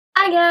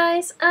Hi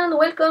guys, and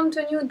welcome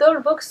to a new doll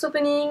box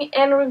opening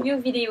and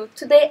review video.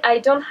 Today I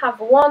don't have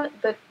one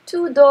but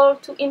two dolls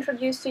to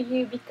introduce to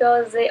you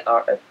because they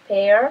are a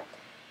pair.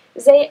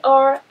 They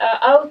are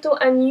Aoto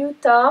and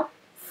Yuta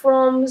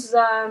from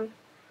the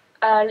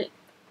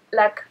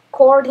like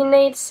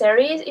coordinate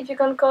series, if you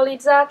can call it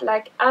that.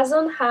 Like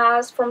Azone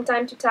has from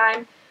time to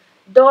time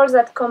dolls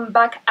that come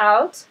back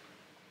out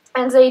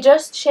and they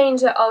just change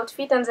the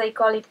outfit and they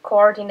call it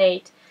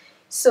coordinate.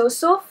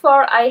 So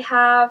far I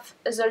have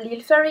the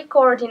Lil Fairy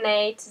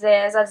coordinate,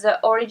 that's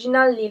the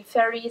original Lil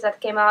Fairy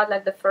that came out,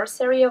 like the first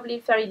series of Lil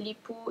Fairy,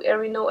 Lipu,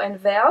 Erino and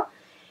Vel.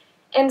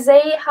 And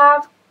they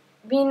have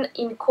been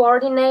in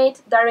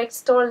coordinate, direct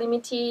store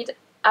limited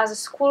as a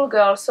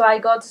schoolgirl, so I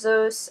got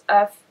those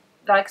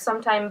like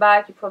some time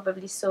back. You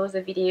probably saw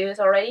the videos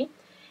already.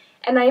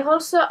 And I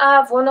also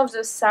have one of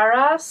the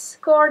Sarah's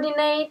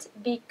coordinate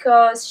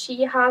because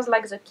she has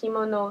like the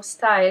kimono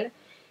style,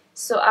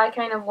 so I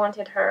kind of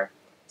wanted her.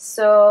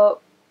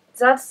 So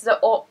that's the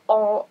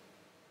all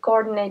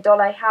coordinate doll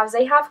I have.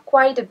 They have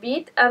quite a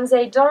bit and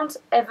they don't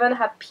even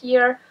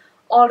appear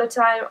all the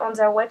time on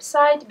their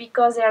website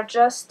because they are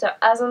just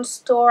Azone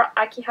store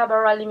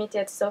Akihabara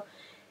limited. So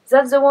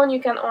that's the one you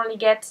can only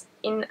get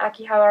in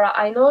Akihabara.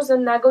 I know the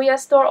Nagoya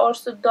store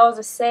also does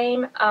the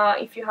same.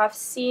 If you have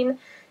seen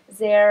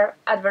their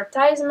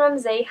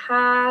advertisement, they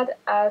had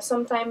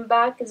some time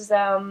back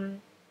the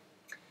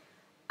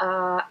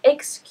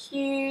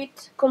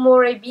X-Cute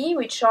Komorebi,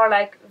 which are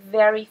like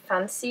very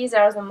fancy. They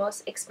are the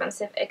most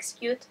expensive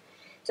X-Cute.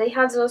 They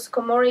had those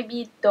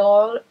Komorebi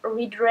doll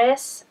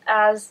redressed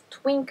as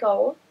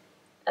Twinkle,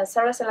 a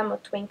Sarah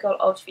Salamo Twinkle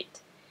outfit.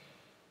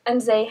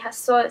 And they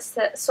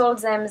sold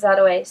them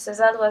that way, so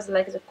that was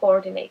like the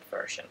coordinate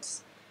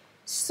versions.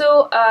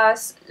 So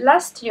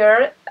last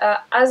year,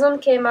 Azone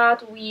came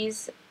out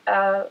with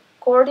a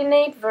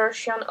coordinate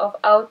version of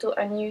Aoto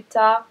and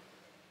Yuta,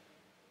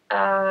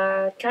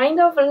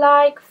 kind of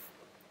like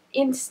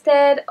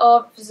instead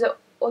of the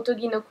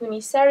Otogi no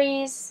Kuni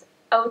series,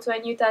 Aoto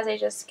and Yuta, they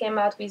just came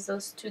out with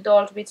those two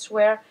dolls, which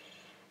were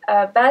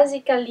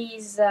basically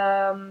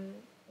the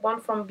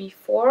one from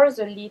before,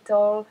 the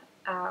little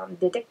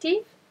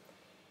detective,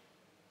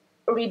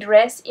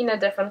 redressed in a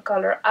different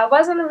color. I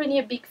wasn't really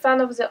a big fan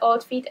of the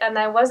outfit and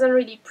I wasn't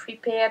really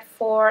prepared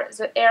for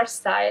the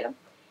hairstyle,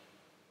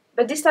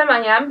 but this time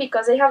I am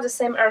because they have the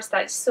same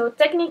hairstyle. So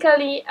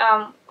technically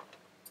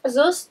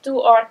those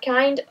two are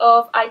kind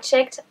of, I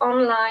checked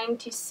online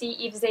to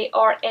see if they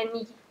are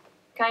any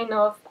kind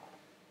of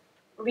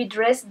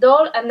redressed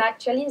doll, and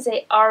actually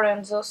they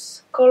aren't.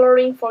 Those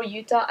coloring for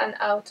Yuta and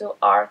Aoto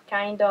are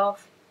kind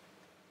of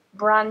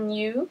brand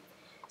new.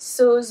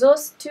 So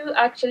those two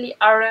actually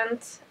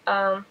aren't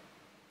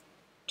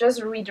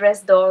just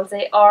redressed dolls,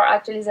 they are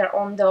actually their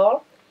own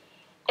doll.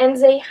 And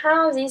they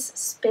have this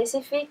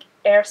specific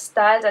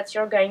hairstyle that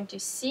you're going to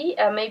see,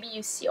 maybe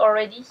you see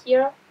already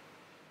here.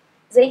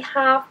 They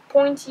have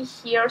pointy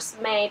hairs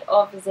made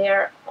of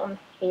their own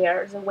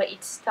hair, the way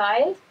it's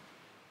styled.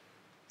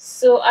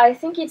 So I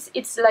think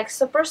it's like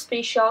super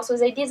special. So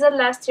they did that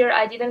last year.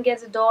 I didn't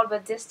get the doll,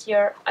 but this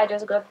year I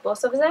just got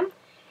both of them.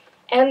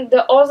 And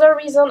the other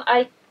reason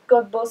I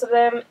got both of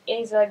them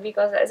is like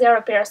because they're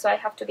a pair, so I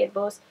have to get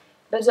both.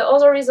 But the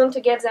other reason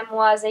to get them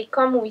was they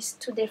come with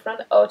two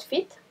different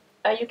outfits.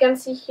 You can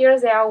see here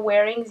they are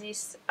wearing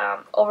this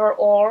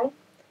overall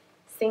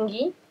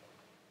thingy.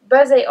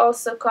 But they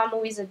also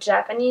come with a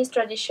Japanese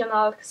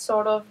traditional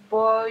sort of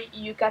boy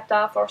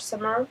yukata for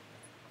summer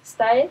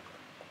style.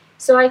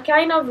 So I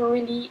kind of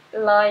really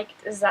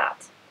liked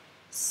that.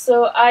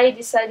 So I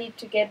decided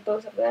to get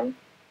both of them.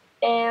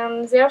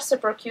 And they are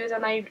super cute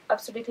and I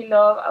absolutely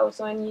love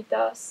Aoto and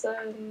Yuta. So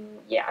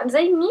yeah, and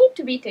they need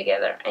to be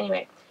together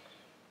anyway.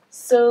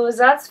 So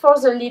that's for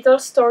the little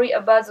story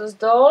about those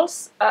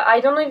dolls. I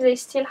don't know if they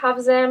still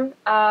have them.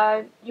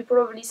 You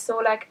probably saw,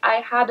 like,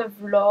 I had a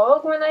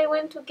vlog when I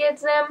went to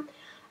get them.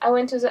 I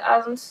went to the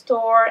Azone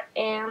store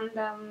and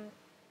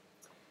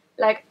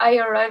like I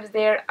arrived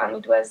there and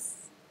it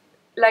was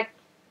like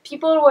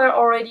people were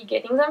already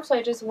getting them, so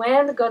I just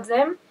went, got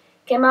them,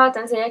 came out,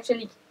 and they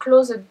actually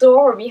closed the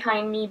door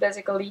behind me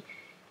basically.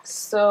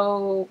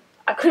 So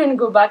I couldn't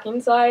go back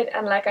inside,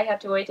 and like I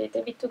had to wait a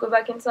bit to go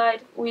back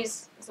inside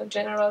with the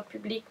general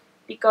public,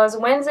 because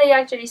when they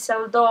actually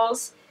sell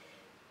dolls,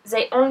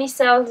 they only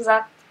sell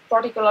that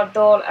particular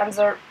doll and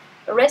the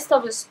rest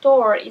of the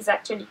store is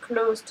actually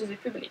closed to the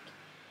public.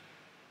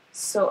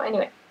 So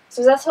anyway,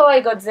 so that's how I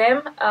got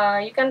them.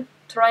 You can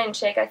try and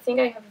check, I think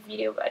I have a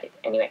video about it.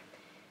 Anyway,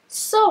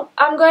 so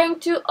I'm going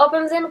to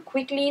open them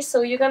quickly,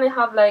 so you're gonna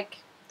have like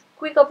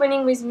quick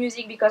opening with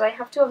music because I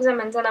have two of them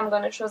and then I'm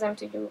gonna show them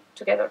to you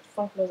together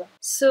from closer.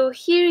 So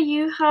here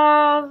you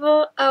have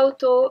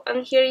Aoto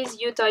and here is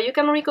Yuta. You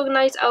can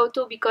recognize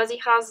Aoto because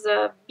he has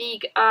the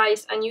big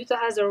eyes and Yuta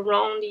has a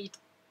rounded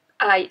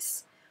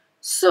eyes.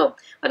 So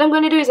what I'm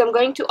going to do is I'm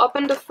going to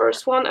open the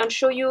first one and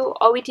show you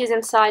how it is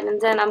inside, and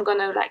then I'm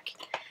gonna like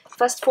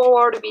fast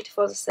forward a bit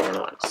for the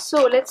second one.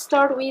 So let's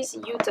start with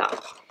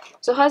Yuta.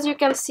 So as you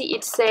can see,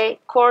 it's a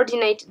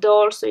coordinate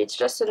doll, so it's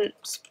just a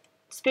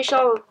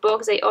special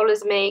box they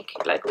always make,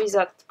 like with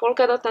that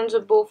polka dot and the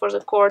bow for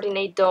the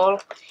coordinate doll.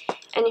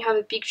 And you have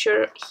a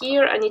picture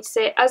here, and it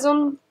says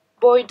Azone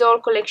Boy Doll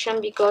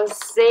collection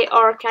because they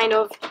are kind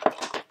of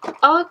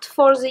out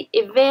for the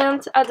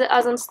event at the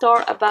Azone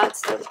store about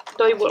the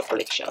Toy Ball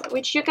collection,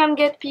 which you can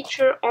get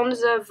picture on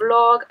the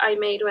vlog I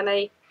made when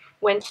I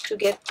went to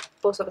get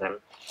both of them.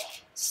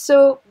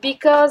 So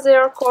because they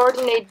are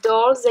coordinate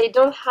dolls, they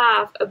don't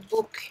have a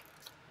book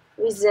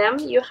with them.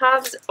 You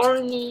have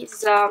only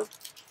the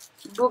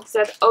book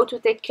that how to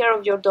take care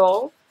of your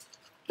doll,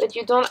 but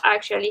you don't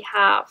actually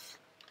have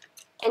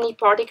any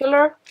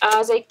particular.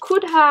 They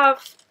could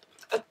have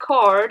a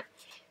card.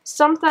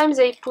 Sometimes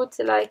they put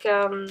like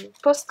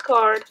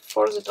postcard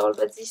for the doll,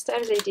 but this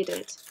time they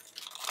didn't.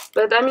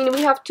 But I mean,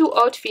 we have 2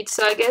 outfits,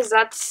 so I guess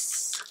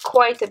that's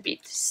quite a bit.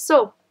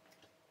 So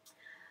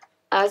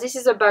this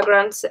is a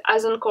background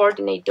as an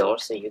coordinate doll,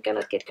 so you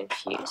cannot get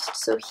confused.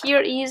 So here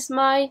is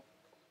my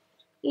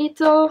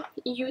little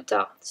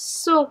Yuta.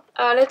 So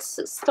let's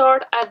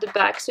start at the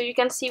back. So you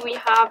can see we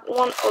have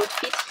one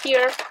outfit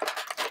here,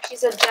 which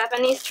is a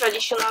Japanese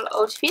traditional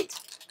outfit.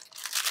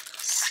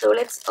 So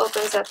let's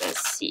open that and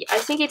see. I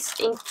think it's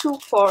in 2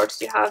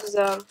 parts. You have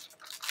the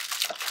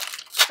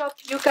top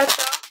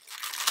yukata.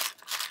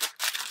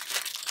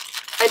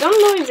 I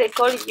don't know if they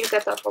call it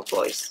yukata for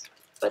boys,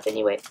 but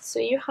anyway. So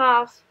you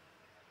have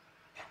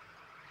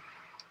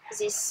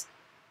this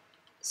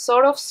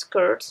sort of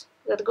skirt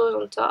that goes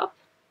on top.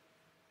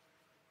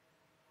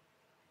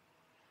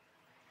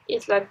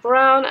 It's like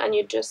brown, and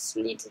you just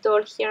slit the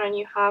doll here, and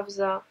you have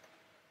the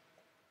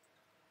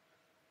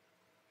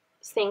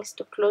things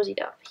to close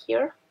it up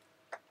here.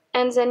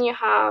 And then you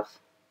have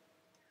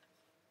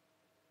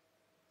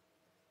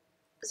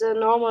the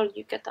normal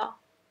yukata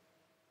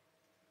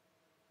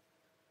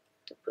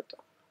to put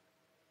on.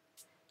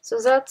 So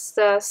that's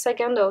the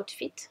second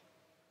outfit.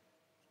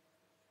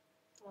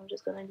 I'm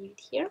just gonna leave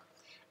it here.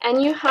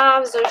 And you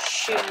have the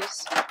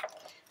shoes.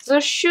 The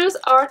shoes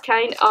are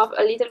kind of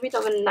a little bit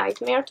of a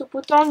nightmare to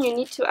put on. You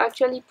need to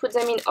actually put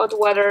them in hot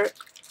water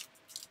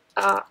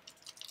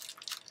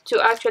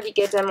to actually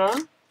get them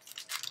on.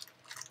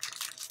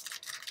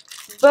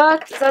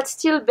 But that's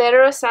still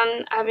better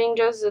than having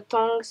just the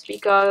tongs,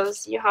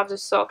 because you have the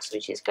socks,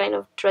 which is kind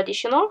of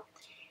traditional.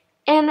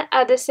 And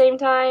at the same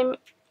time,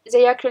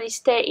 they actually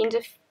stay in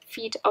the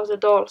feet of the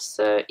doll,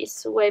 so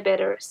it's way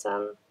better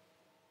than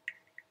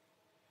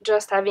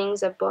just having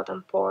the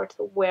bottom part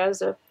where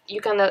you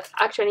cannot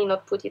actually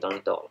not put it on the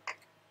doll.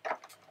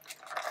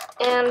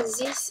 And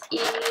this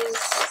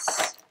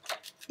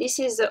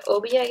is the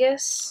obi, I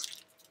guess.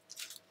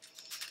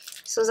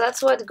 So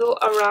that's what go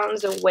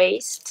around the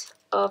waist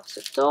of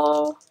the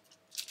doll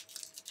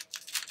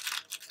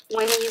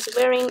when he's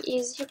wearing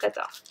his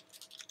yukata.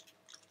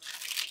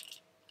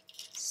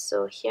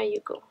 So here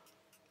you go.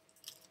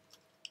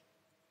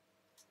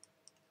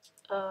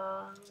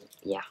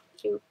 Yeah,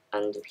 you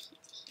undo it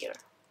here.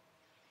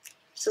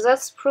 So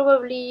that's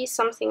probably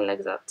something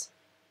like that.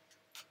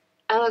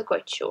 I'm not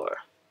quite sure.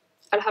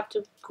 I'll have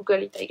to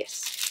Google it, I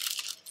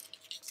guess,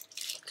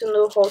 to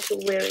know how to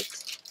wear it.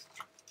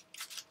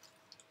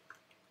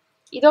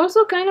 It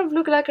also kind of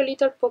looks like a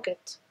little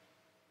pocket.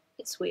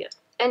 It's weird.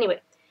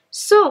 Anyway,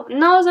 so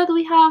now that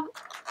we have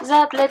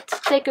that, let's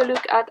take a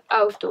look at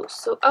Aoto.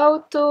 So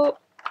Aoto,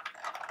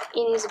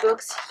 in his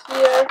box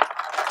here,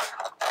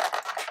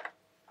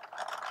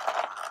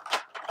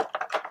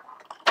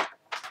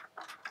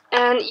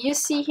 and you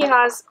see he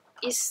has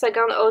his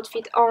second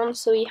outfit on,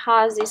 so he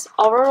has this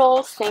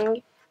overall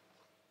thing,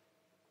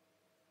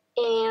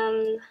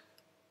 and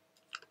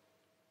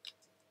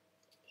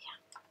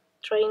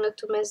trying not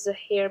to mess the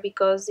hair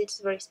because it's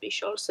very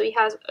special. So he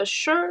has a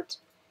shirt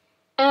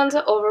and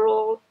the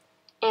overall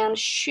and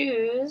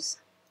shoes,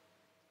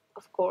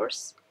 of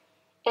course,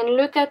 and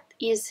look at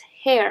his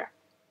hair.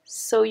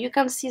 So you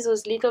can see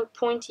those little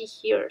pointy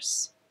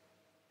hairs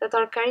that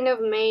are kind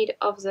of made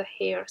of the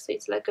hair, so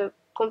it's like a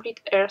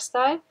complete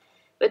hairstyle,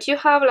 but you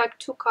have like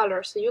 2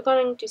 colors, so you're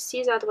going to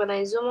see that when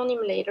I zoom on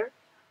him later.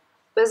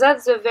 But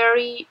that's a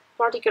very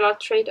particular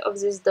trait of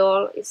this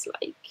doll. It's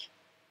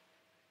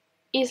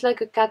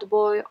like a cat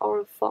boy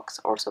or a fox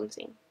or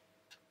something.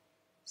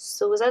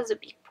 So that's the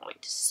big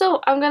point.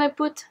 So I'm gonna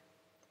put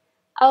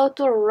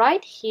Aoto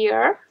right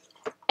here,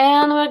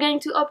 and we're going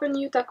to open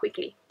Yuta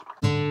quickly.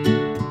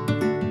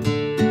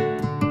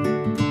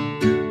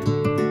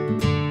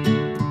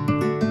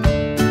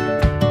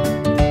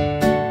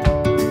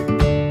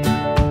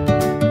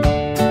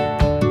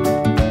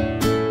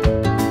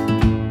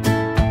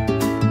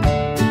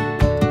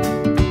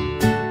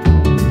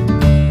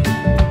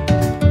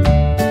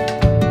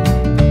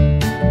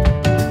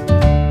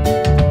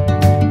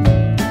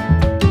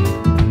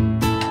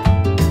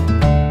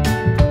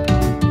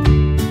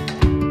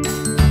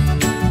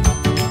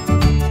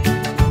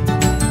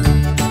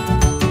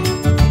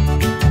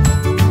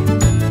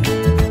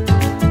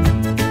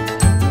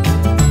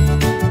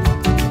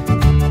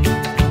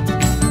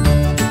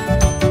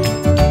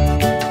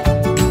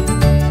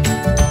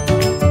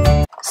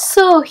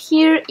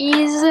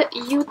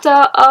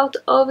 Yuta out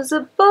of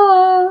the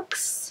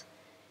box.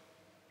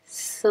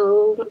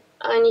 So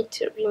I need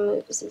to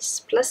remove this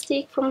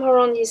plastic from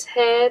around his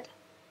head.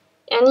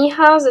 And he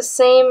has the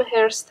same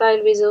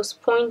hairstyle with those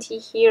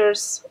pointy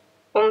ears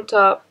on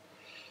top.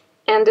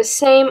 And the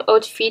same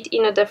outfit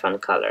in a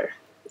different color.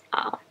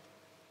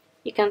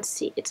 You can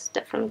see it's a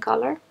different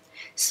color.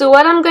 So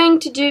what I'm going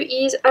to do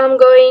is I'm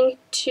going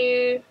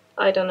to,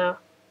 I don't know,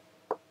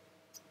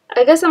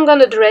 I guess I'm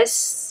gonna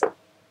dress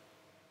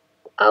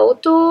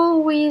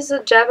Aoto with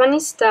a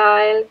Japanese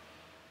style,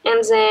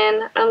 and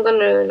then I'm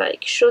gonna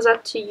like show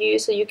that to you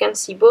so you can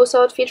see both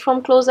outfits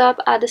from close up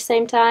at the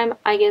same time.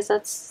 I guess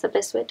that's the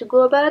best way to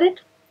go about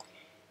it.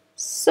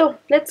 So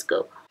let's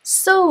go.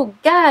 So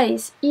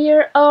guys,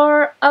 here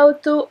are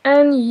Aoto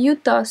and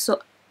Yuta.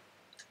 So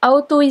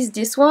Aoto is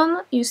this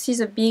one, you see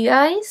the big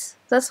eyes,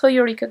 that's how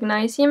you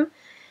recognize him,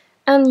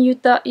 and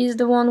Yuta is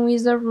the one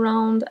with the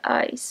round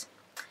eyes.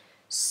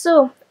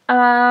 So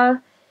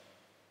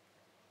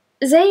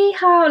they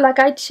have, like,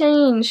 I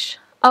changed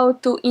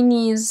Aoto in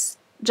his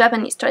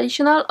Japanese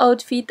traditional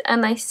outfit,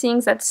 and I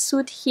think that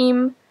suit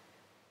him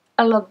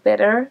a lot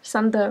better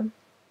than the,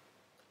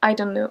 I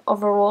don't know,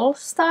 overall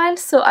style.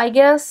 So I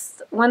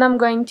guess when I'm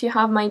going to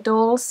have my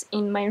dolls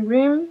in my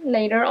room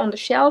later on the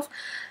shelf,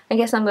 I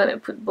guess I'm gonna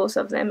put both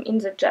of them in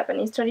the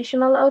Japanese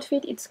traditional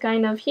outfit. It's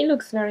kind of, he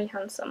looks very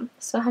handsome,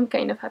 so I'm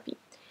kind of happy.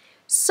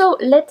 So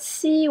let's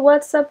see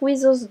what's up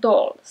with those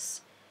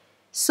dolls.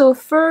 So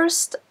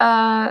first,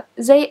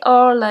 they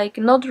are like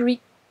not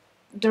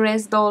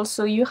redressed dolls,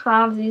 so you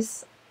have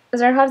this,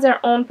 they have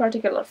their own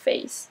particular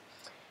face.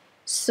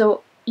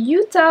 So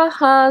Yuta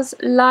has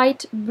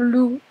light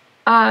blue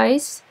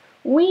eyes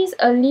with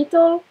a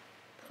little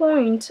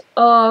point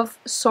of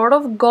sort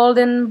of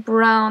golden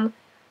brown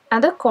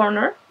at the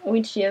corner,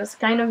 which is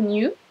kind of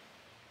new,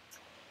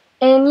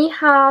 and he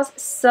has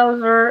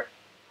silver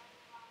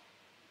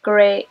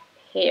gray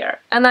hair,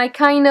 and I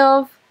kind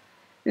of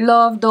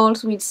love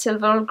dolls with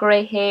silver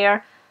gray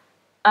hair.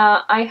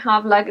 I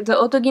have, like, the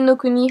Otogi no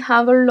Kuni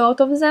have a lot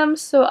of them,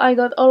 so I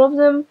got all of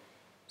them.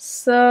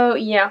 So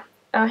yeah,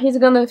 he's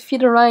gonna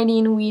fit right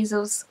in with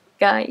those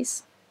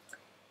guys.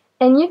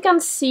 And you can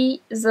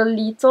see the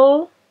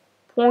little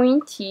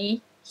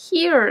pointy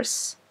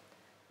ears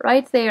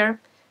right there.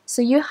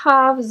 So you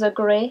have the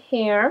gray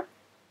hair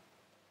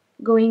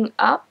going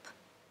up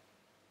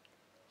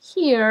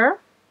here,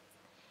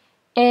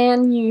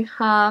 and you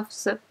have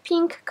the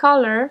pink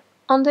color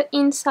on the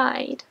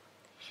inside.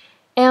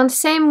 And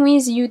same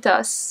with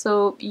Yuta.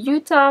 So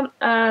Yuta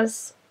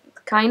has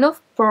kind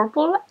of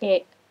purple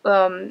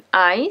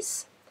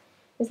eyes.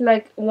 It's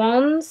like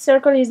one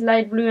circle is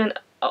light blue, and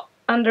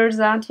under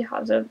that you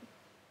have the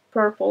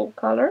purple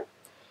color.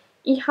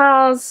 He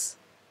has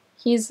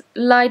his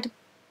light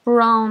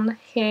brown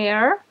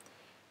hair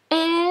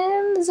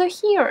and the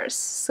ears,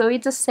 so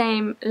it's the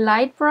same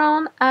light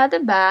brown at the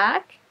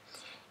back,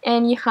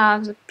 and you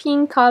have the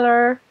pink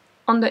color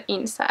on the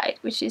inside,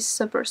 which is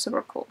super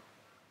cool.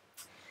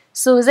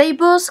 So they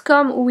both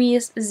come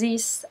with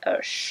this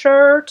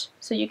shirt,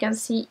 so you can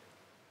see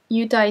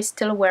Yuta is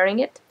still wearing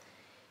it.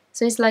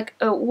 So it's like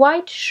a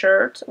white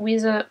shirt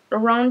with a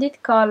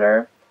rounded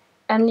collar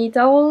and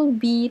little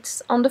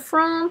beads on the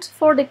front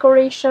for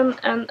decoration,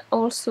 and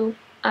also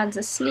at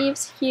the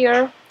sleeves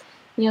here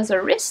near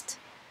the wrist,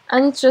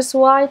 and it's just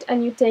white,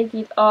 and you take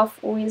it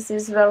off with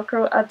this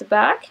velcro at the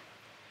back.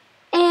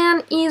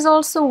 And he's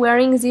also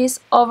wearing this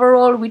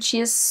overall, which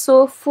is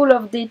so full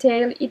of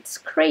detail, it's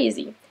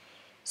crazy.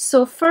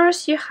 So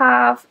first you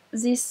have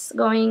this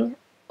going,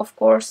 of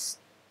course,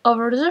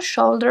 over the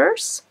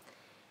shoulders,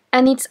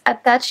 and it's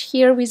attached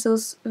here with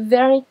those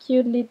very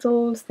cute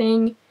little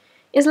thing.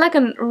 It's like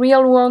a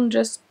real one,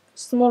 just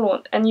small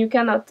one, and you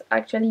cannot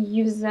actually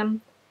use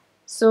them.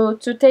 So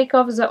to take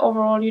off the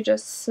overall, you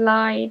just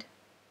slide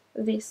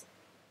this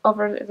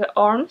over the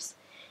arms.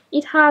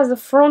 It has a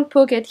front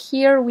pocket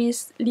here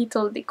with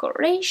little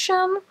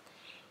decoration.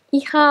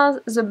 It has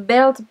the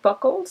belt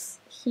buckles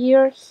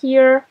here,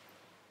 here,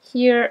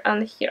 here,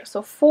 and here.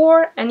 So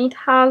 4, and it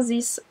has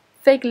this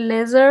fake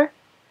leather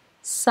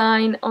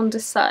sign on the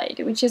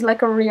side, which is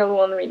like a real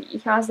one really.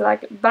 It has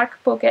like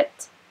back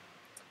pocket,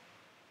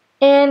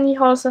 and it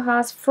also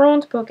has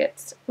front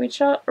pockets, which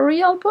are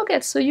real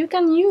pockets, so you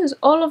can use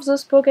all of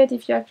those pockets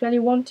if you actually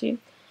want to.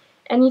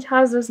 And it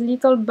has this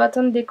little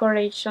button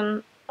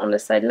decoration on the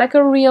side, like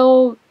a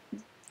real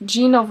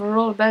jean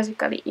overall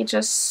basically. It's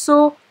just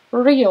so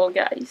real,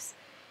 guys.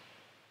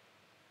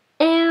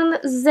 And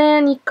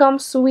then it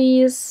comes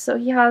with, so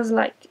he has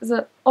like,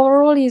 the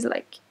overall is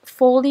like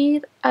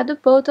folded at the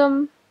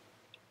bottom.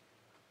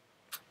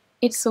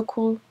 It's so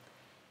cool.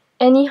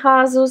 And he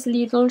has those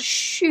little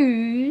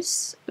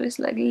shoes with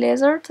like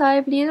leather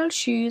type little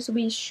shoes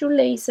with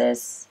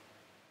shoelaces,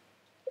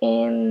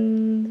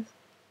 and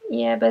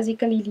yeah,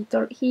 basically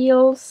little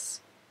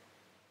heels.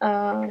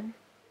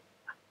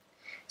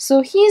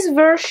 So his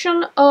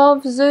version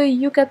of the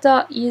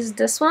yukata is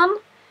this one,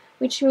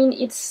 which means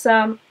it's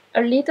a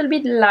little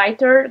bit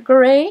lighter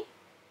gray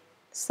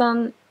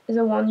than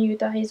the one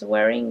Yuta is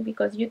wearing,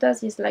 because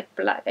Yuta's is like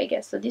black, I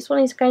guess. So this one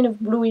is kind of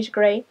bluish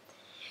gray.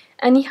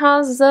 And he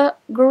has the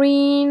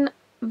green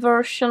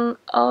version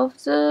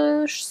of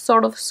the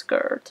sort of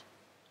skirt.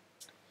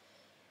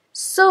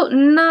 So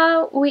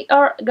now we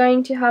are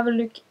going to have a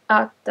look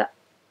at the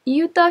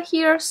Yuta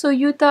here. So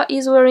Yuta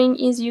is wearing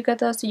his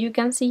yukata, so you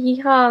can see he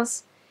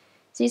has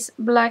this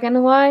black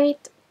and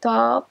white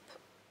top,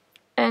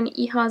 and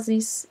he has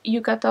these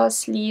yukata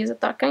sleeves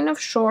that are kind of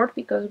short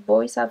because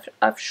boys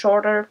have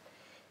shorter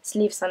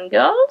sleeves than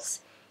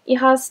girls. He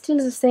has still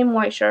the same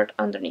white shirt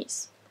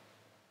underneath,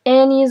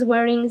 and he is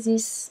wearing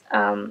this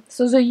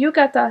so the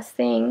yukata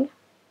thing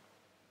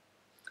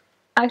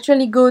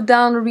actually go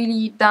down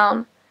really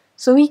down,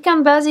 so he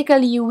can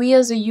basically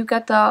wear the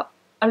yukata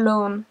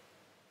alone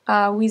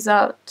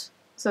without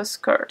the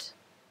skirt.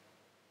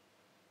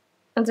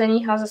 And then he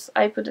has,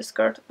 I put the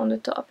skirt on the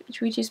top,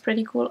 which is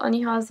pretty cool, and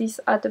he has this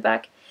at the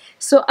back.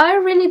 So I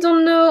really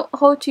don't know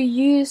how to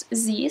use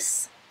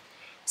this,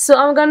 so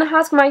I'm gonna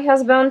ask my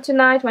husband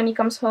tonight when he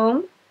comes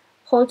home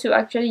how to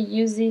actually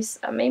use this.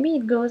 Maybe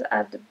it goes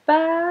at the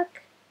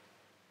back,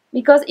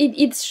 because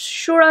it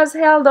sure as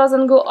hell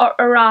doesn't go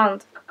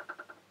around.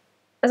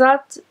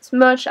 That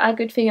much I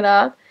could figure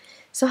out.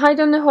 So I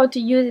don't know how to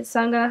use it,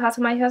 so I'm gonna ask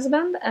my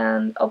husband,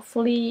 and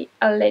hopefully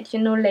I'll let you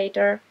know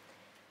later.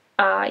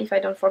 If I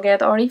don't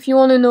forget, or if you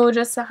want to know,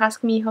 just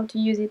ask me how to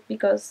use it,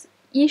 because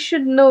you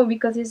should know,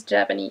 because it's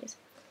Japanese.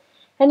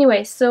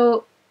 Anyway,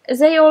 so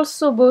they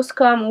also both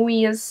come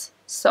with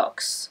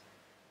socks,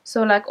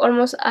 so like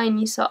almost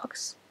knee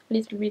socks, a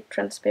little bit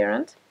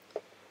transparent.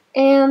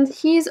 And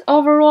his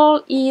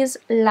overall is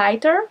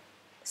lighter,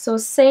 so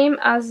same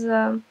as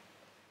the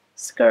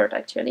skirt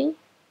actually.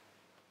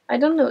 I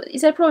don't know,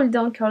 they probably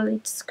don't call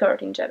it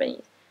skirt in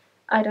Japanese,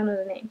 I don't know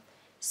the name.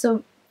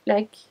 So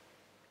like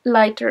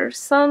lighter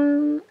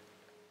than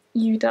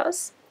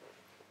Yuta's,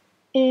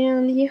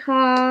 and he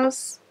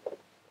has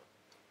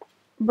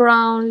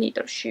brown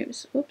leather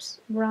shoes.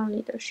 Brown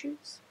leather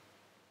shoes.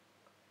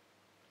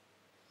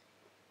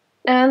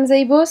 And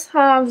they both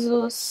have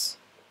those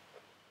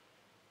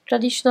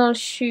traditional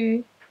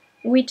shoe,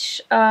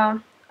 which,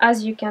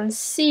 as you can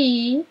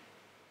see,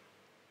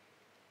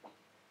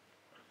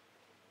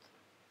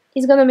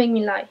 is gonna make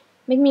me lie.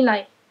 Make me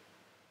lie.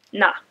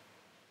 Nah.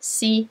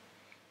 See?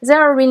 They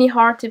are really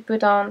hard to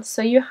put on,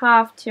 so you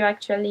have to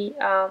actually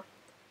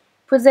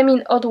put them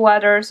in hot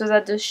water so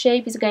that the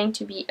shape is going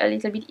to be a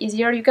little bit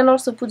easier. You can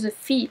also put the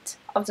feet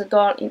of the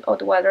doll in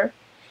hot water.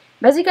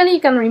 Basically, you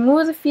can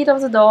remove the feet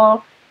of the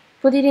doll,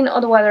 put it in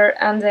hot water,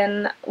 and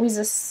then with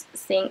this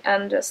thing,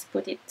 and just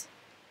put it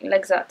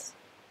like that.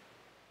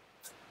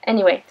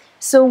 Anyway,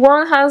 so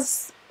one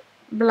has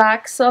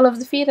black sole of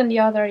the feet and the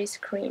other is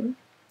cream.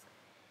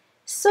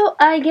 So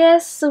I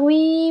guess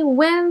we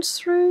went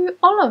through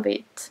all of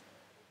it.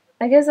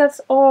 I guess that's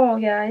all,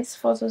 guys,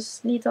 for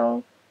those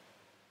little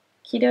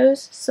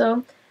kiddos.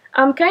 So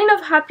I'm kind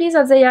of happy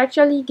that they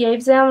actually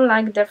gave them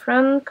like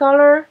different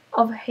color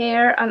of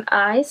hair and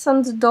eyes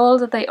on the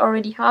dolls that I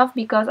already have,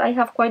 because I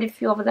have quite a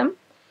few of them.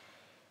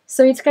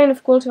 So it's kind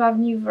of cool to have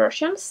new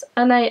versions,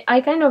 and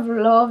I kind of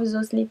love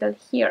those little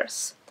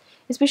ears.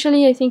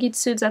 Especially I think it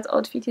suits that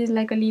outfit, is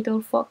like a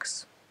little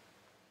fox.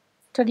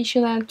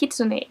 Traditional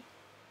kitsune.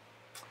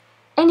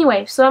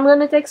 Anyway, so I'm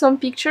gonna take some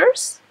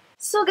pictures.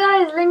 So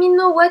guys, let me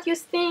know what you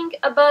think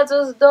about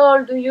those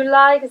dolls. Do you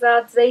like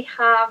that they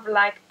have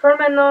like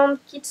permanent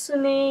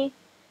kitsune,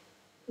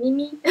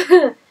 Mimi,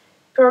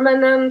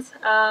 permanent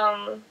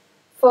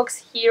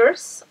fox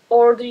ears,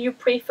 or do you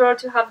prefer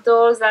to have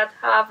dolls that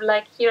have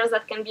like ears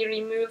that can be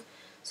removed,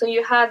 so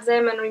you add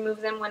them and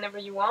remove them whenever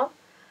you want?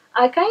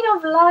 I kind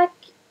of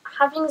like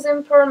having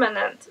them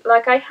permanent.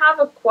 Like I have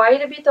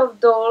quite a bit of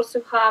dolls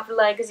who have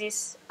like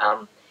this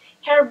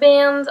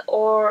hairband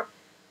or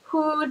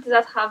hood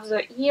that have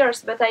the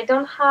ears, but I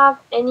don't have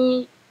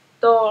any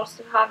dolls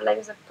to have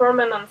like the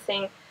permanent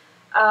thing,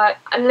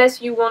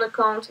 unless you want to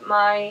count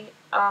my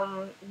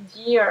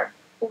deer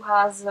who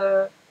has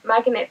a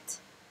magnet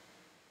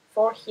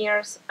for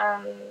ears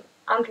and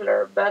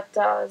antler, but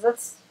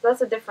that's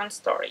a different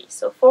story.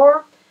 So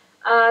for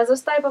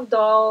this type of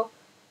doll,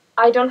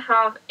 I don't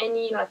have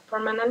any like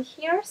permanent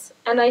ears,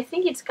 and I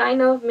think it's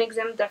kind of makes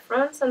them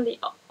different than the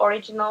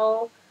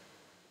original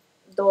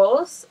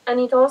dolls, and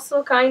it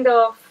also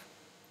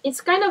it's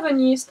kind of a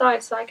new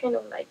style, so I kind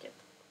of like it.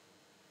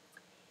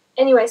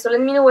 Anyway, so let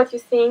me know what you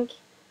think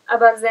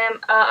about them.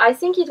 I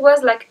think it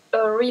was like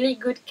a really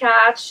good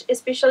catch,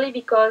 especially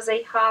because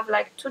they have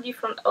like two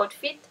different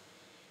outfits.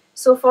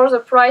 So for the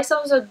price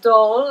of the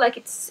doll, like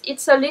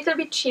it's a little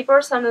bit cheaper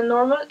than a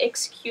normal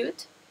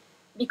X-Cute,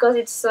 because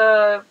it's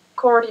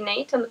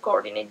coordinate, and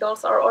coordinate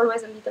dolls are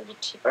always a little bit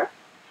cheaper.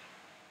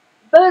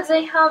 But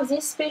they have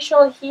this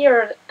special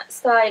hair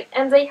style,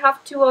 and they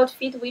have two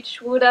outfits which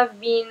would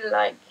have been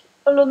like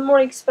a lot more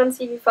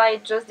expensive if I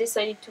just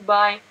decided to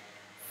buy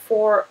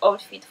 4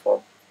 outfits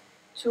for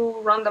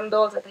 2 random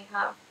dolls that I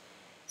have.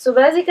 So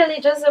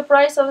basically just the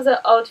price of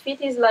the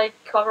outfit is like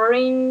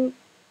covering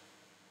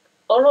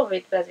all of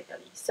it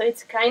basically. So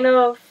it's kind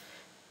of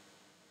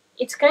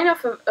it's kind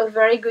of a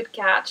very good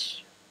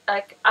catch.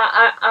 Like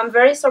I'm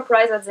very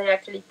surprised that they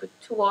actually put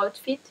 2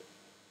 outfits,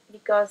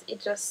 because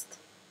it's just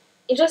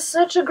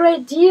such a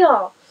great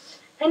deal.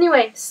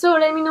 Anyway, so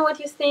let me know what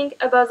you think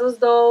about those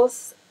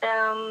dolls.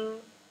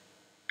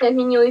 Let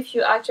me know if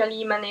you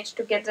actually managed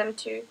to get them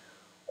too,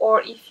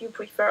 or if you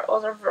prefer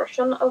other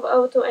version of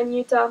Aoto and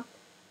Yuta.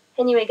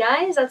 Anyway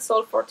guys, that's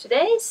all for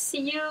today.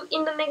 See you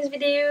in the next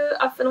video.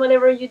 Have fun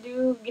whatever you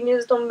do. Give me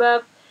a thumb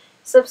up,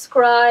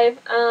 subscribe,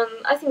 and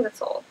I think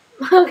that's all.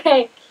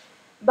 Okay,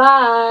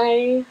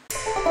 bye!